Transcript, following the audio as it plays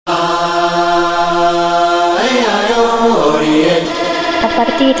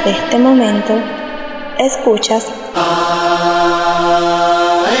partir de este momento, escuchas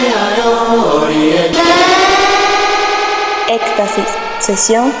Extasis,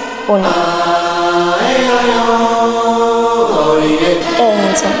 sesión 1.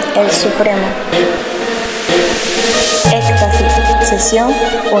 Edinson El Supremo. Extasis, sesión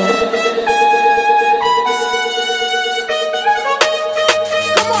 1.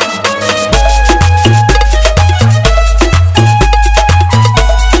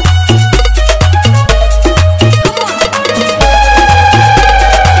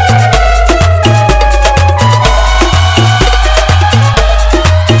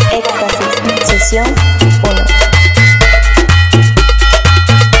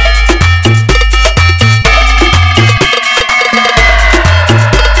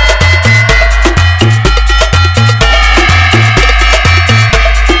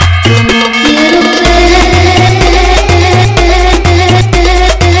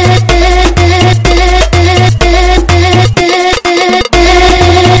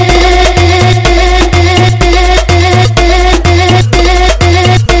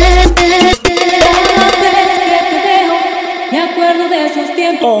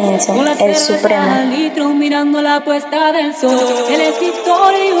 Edinson El Supremo. Mirando la puesta del sol, el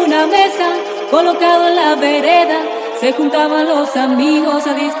escritorio y una mesa colocado en la vereda, se juntaban los amigos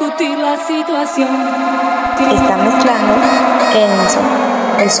a discutir la situación. Está mezclando Edinson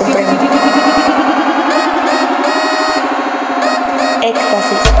El Supremo.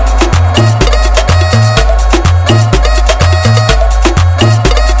 Extasis.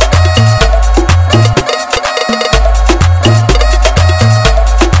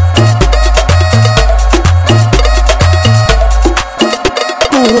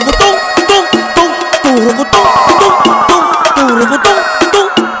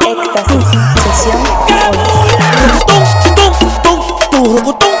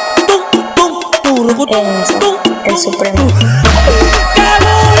 Edinson El Supremo.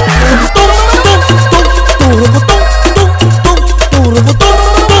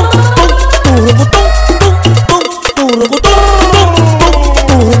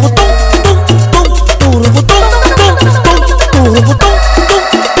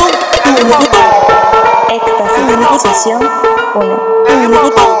 Extasis, sesión 1.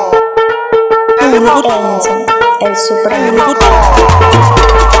 Edinson El Supremo.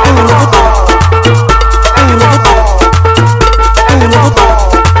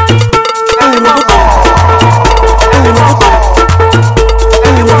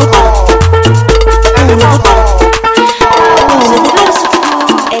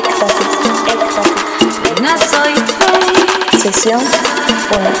 Sesión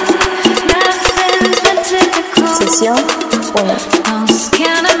 1. Sesión 1.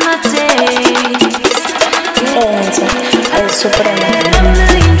 Edinson El Supremo.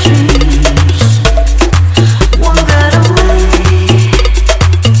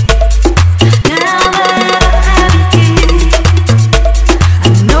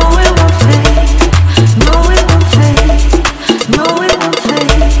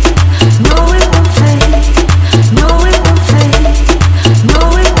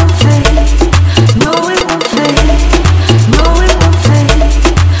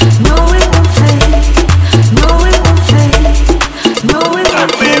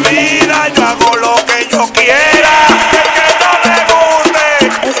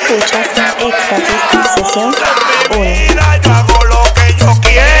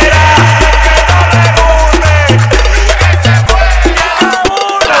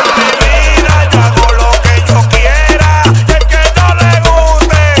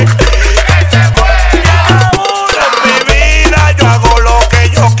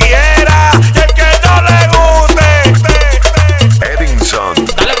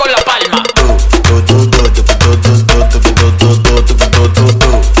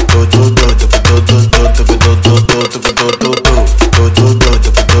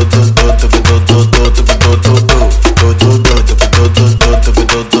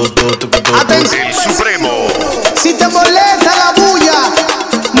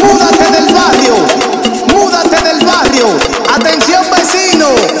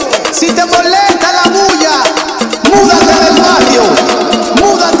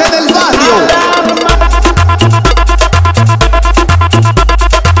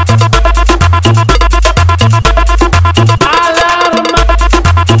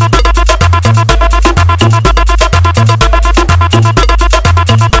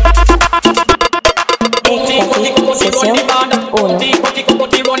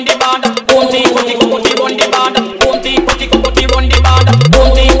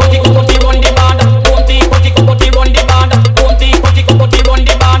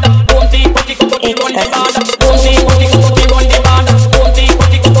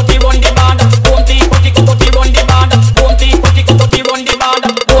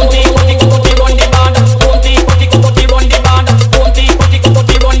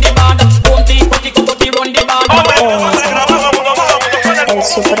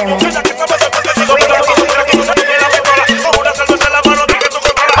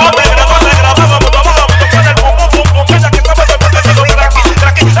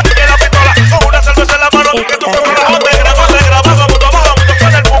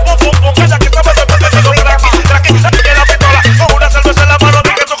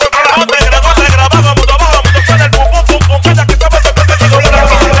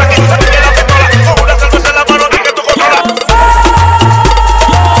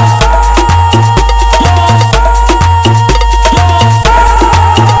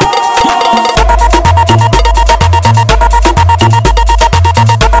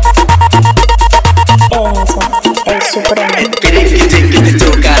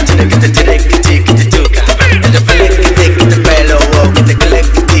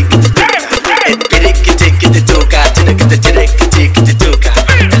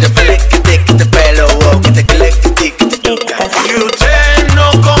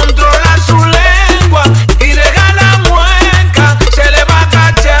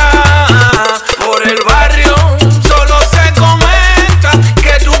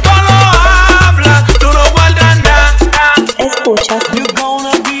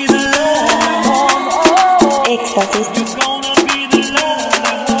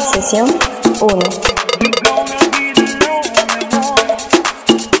 Sesión 1.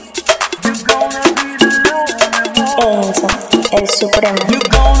 Edinson El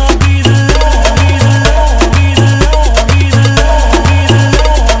Supremo.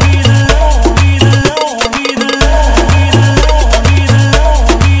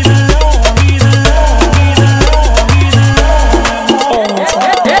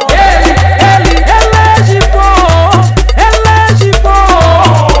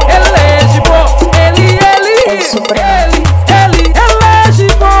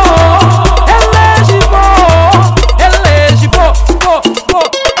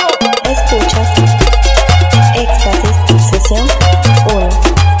 Escuchas Extasis Sesión 1.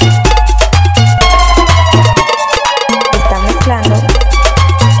 Está mezclando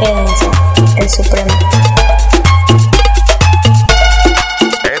Edinson El Supremo.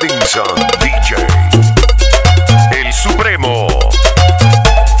 Edinson DJ El Supremo.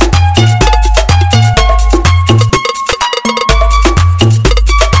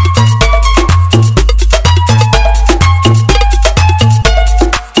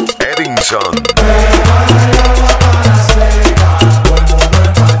 Edinson.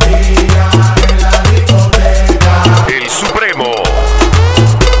 El Supremo.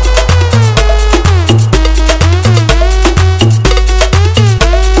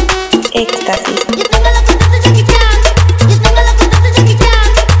 Extasis.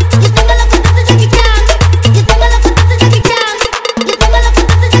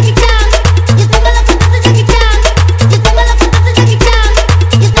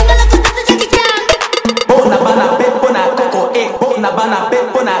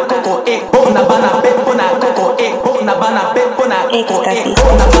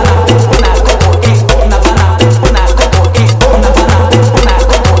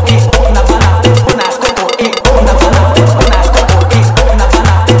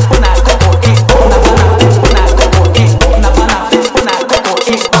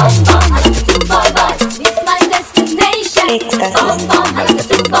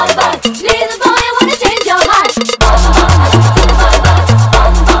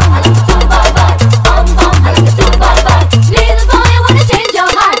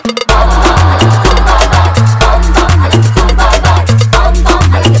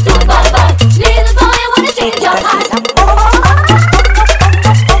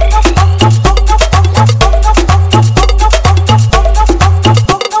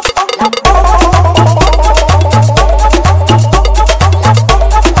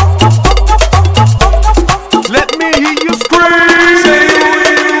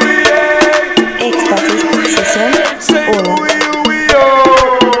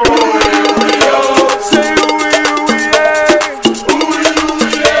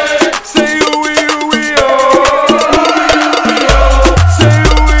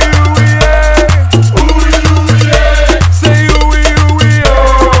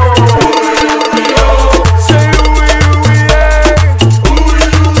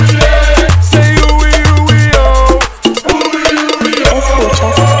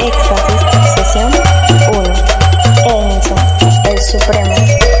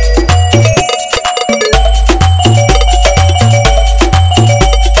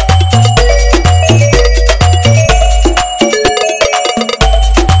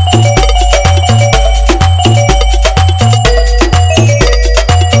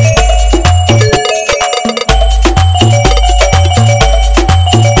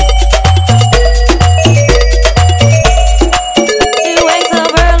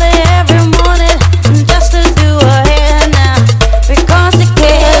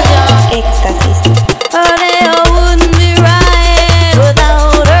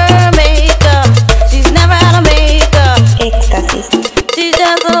 Extasis.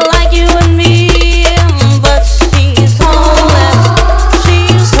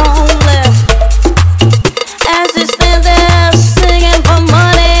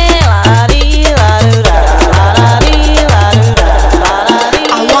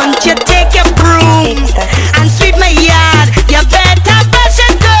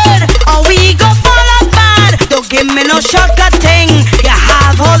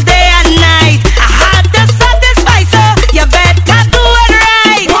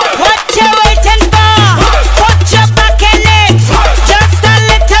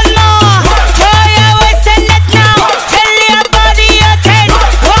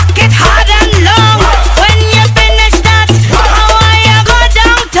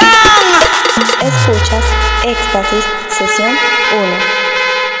 Extasis Sesión 1.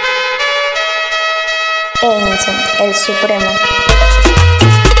 Edinson El Supremo.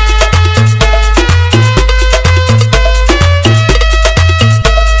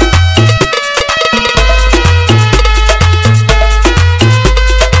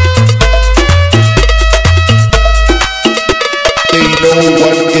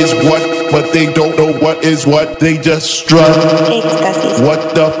 what is what, they just strut. Extasis.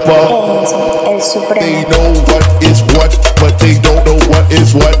 What the fuck? Edinson El Supremo. They know what is what, but they don't know what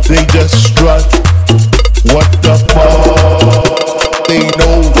is what, they just strut. What the fuck? They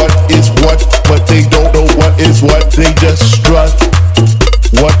know what is what, but they don't know what is what, they just strut.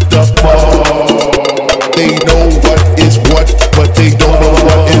 What the fuck? They know what is what, but they don't know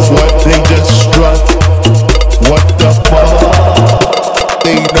what is what, they just strut. What the fuck?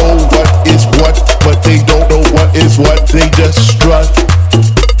 They know what is what, but they don't know what is what, they just strut.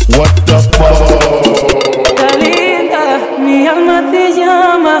 What the fuck? Linda, mi alma te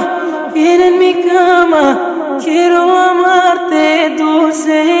llama, viene en mi cama, quiero amarte,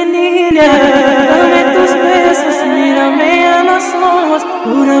 dulce niña. Dame tus besos, mírame a los ojos,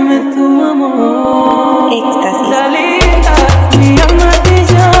 júrame tu amor. Extasis. Linda, mi alma te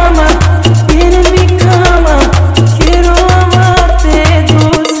llama, viene en mi cama, quiero amarte,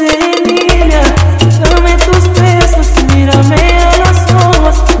 dulce niña. Dame tus besos, mírame a los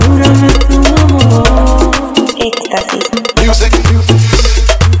ojos, júrame tu amor. Extasis. Music, music,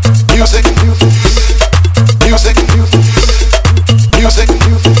 music, music, music,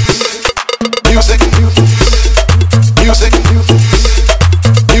 music, music,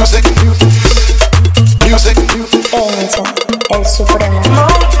 music. Edinson El Supremo.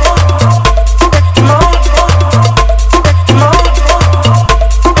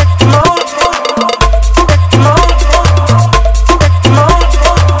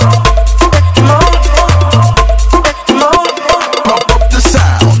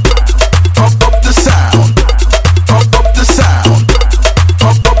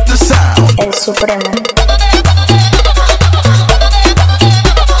 El Supremo.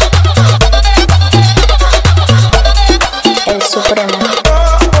 El Supremo.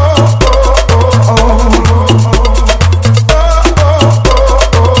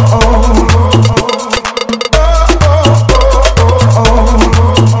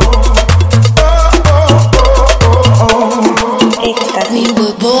 Extasis. We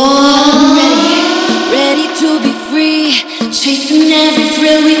were born ready, ready to be free, chasing every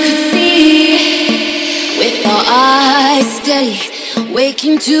thrill we could see. With our eyes steady,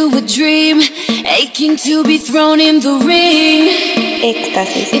 waking to a dream, aching to be thrown in the ring.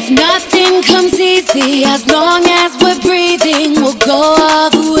 Extasis. If nothing comes easy, as long as we're breathing, we'll go all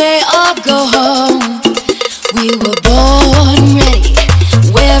the way or go home. We were born ready,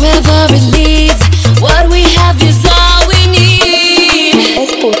 wherever it leads, what we have is all we need.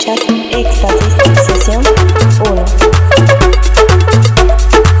 Escuchas Extasis, sesión 1.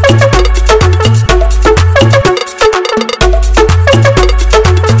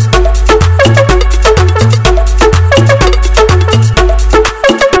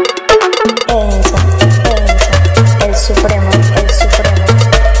 El Supremo, El Supremo.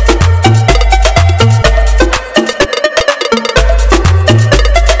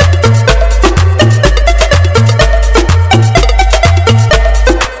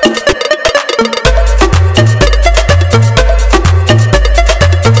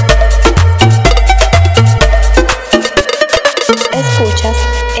 Escuchas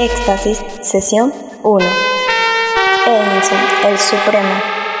Extasis, sesión 1. Edinson El Supremo.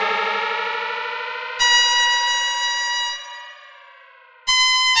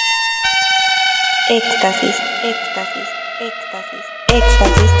 Extasis, Extasis, Extasis,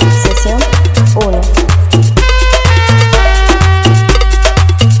 Extasis, sesión 1.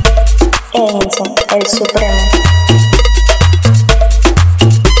 Edinson El Supremo.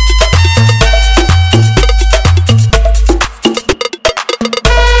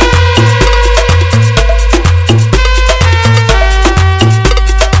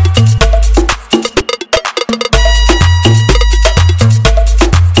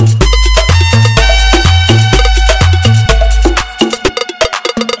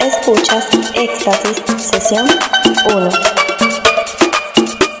 Escuchas Extasis, sesión 1.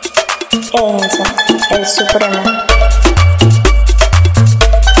 Edinson El Supremo.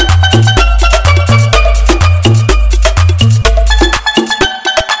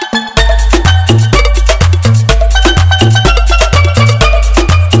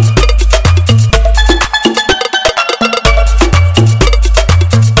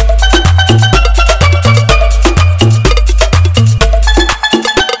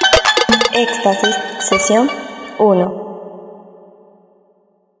 Extasis, sesión 1.